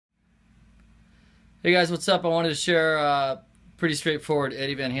Hey guys, what's up? I wanted to share a pretty straightforward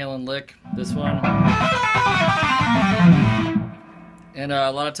Eddie Van Halen lick, this one. And a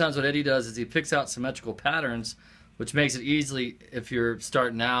lot of times what Eddie does is he picks out symmetrical patterns, which makes it easily if you're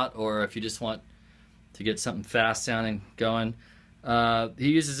starting out or if you just want to get something fast sounding going. He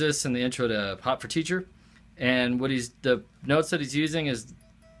uses this in the intro to Hot for Teacher, and the notes that he's using is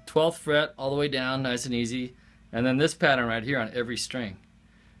 12th fret all the way down, nice and easy, and then this pattern right here on every string.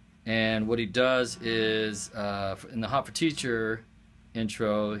 And what he does is, in the Hot for Teacher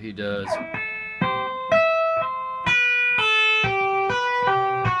intro, he does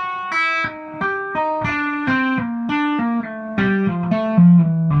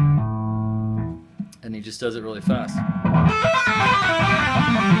and he just does it really fast.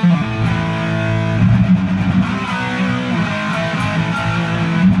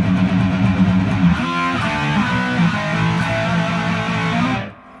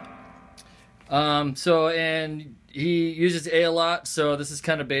 And he uses A a lot, so this is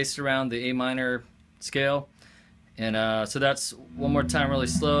kind of based around the A minor scale. And so that's one more time really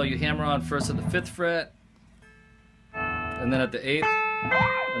slow. You hammer on first at the 5th fret, and then at the 8th,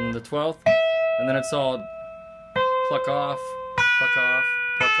 and the 12th, and then it's all pluck off, pluck off,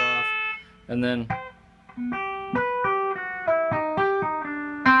 pluck off, and then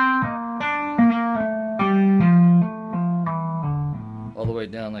all the way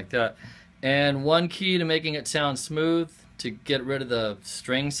down like that. And one key to making it sound smooth, to get rid of the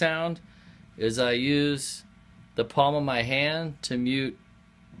string sound, is I use the palm of my hand to mute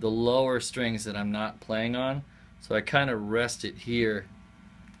the lower strings that I'm not playing on. So I kind of rest it here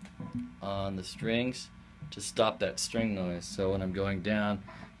on the strings to stop that string noise. So when I'm going down,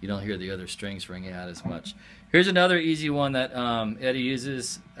 you don't hear the other strings ringing out as much. Here's another easy one that Eddie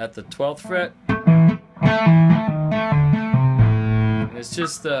uses at the 12th fret. It's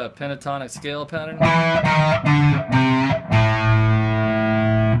just the pentatonic scale pattern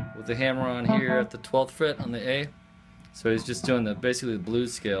with the hammer on here at the 12th fret on the A. So he's just doing basically the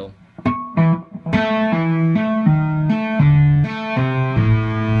blues scale.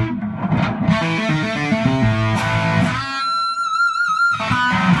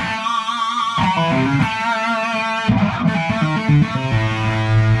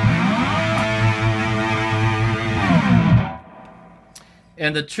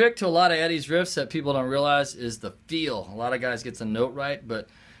 And the trick to a lot of Eddie's riffs that people don't realize is the feel. A lot of guys get the note right, but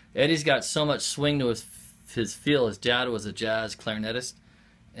Eddie's got so much swing to his feel. His dad was a jazz clarinetist,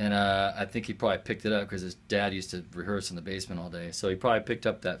 and I think he probably picked it up because his dad used to rehearse in the basement all day. So he probably picked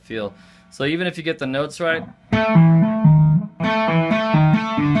up that feel. So even if you get the notes right,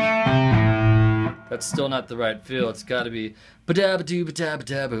 that's still not the right feel. It's got to be ba-da-ba-doo,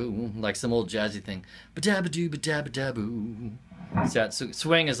 ba-da-ba-da-boo, like some old jazzy thing. Ba-da-ba-doo, ba-da-ba-da-boo. So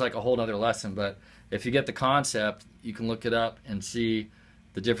swing is like a whole other lesson, but if you get the concept, you can look it up and see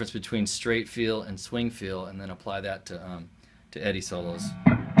the difference between straight feel and swing feel, and then apply that to Eddie solos.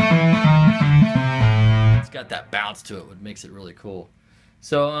 It's got that bounce to it, which makes it really cool.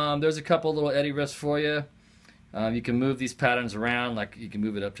 So there's a couple little Eddie riffs for you. You can move these patterns around, like you can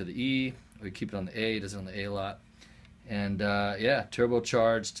move it up to the E, or you keep it on the A. He does it on the A a lot. And yeah,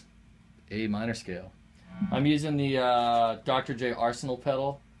 turbocharged A minor scale. I'm using the Dr. J Arsenal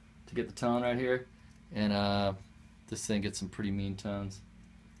pedal to get the tone right here, and this thing gets some pretty mean tones.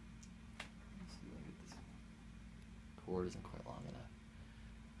 Let's see if I can get this chord isn't quite long enough.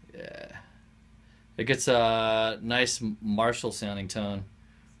 Yeah, it gets a nice Marshall sounding tone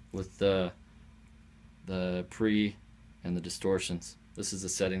with the pre and the distortions. This is the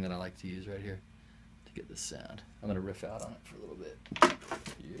setting that I like to use right here to get this sound. I'm gonna riff out on it for a little bit.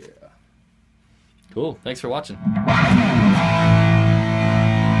 Yeah. Cool. Thanks for watching. All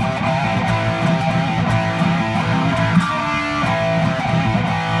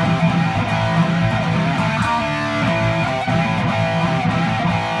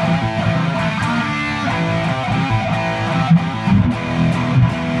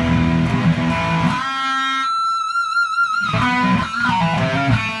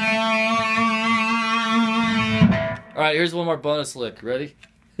right, here's one more bonus lick. Ready?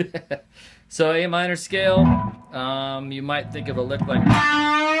 So A minor scale, you might think of a lick like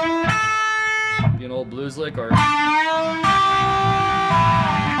an old blues lick, or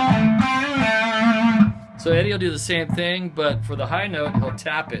so Eddie will do the same thing, but for the high note he'll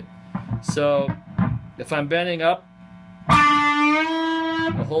tap it. So if I'm bending up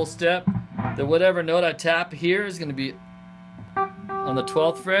a whole step, then whatever note I tap here is going to be on the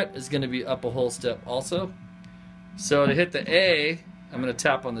 12th fret, is going to be up a whole step also. So to hit the A, I'm going to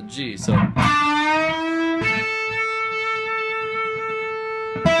tap on the G. So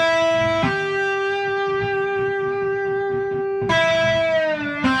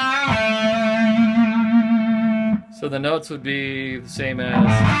So the notes would be the same as.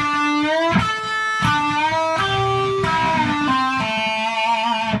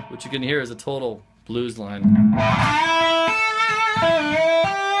 What you can hear is a total blues line.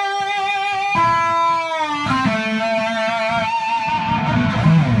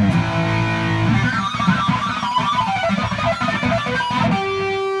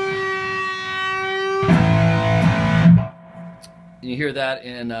 You hear that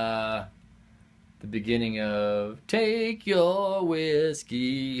in the beginning of Take Your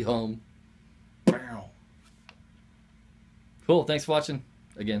Whiskey Home. Cool, thanks for watching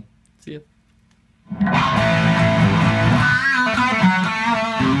again. See ya.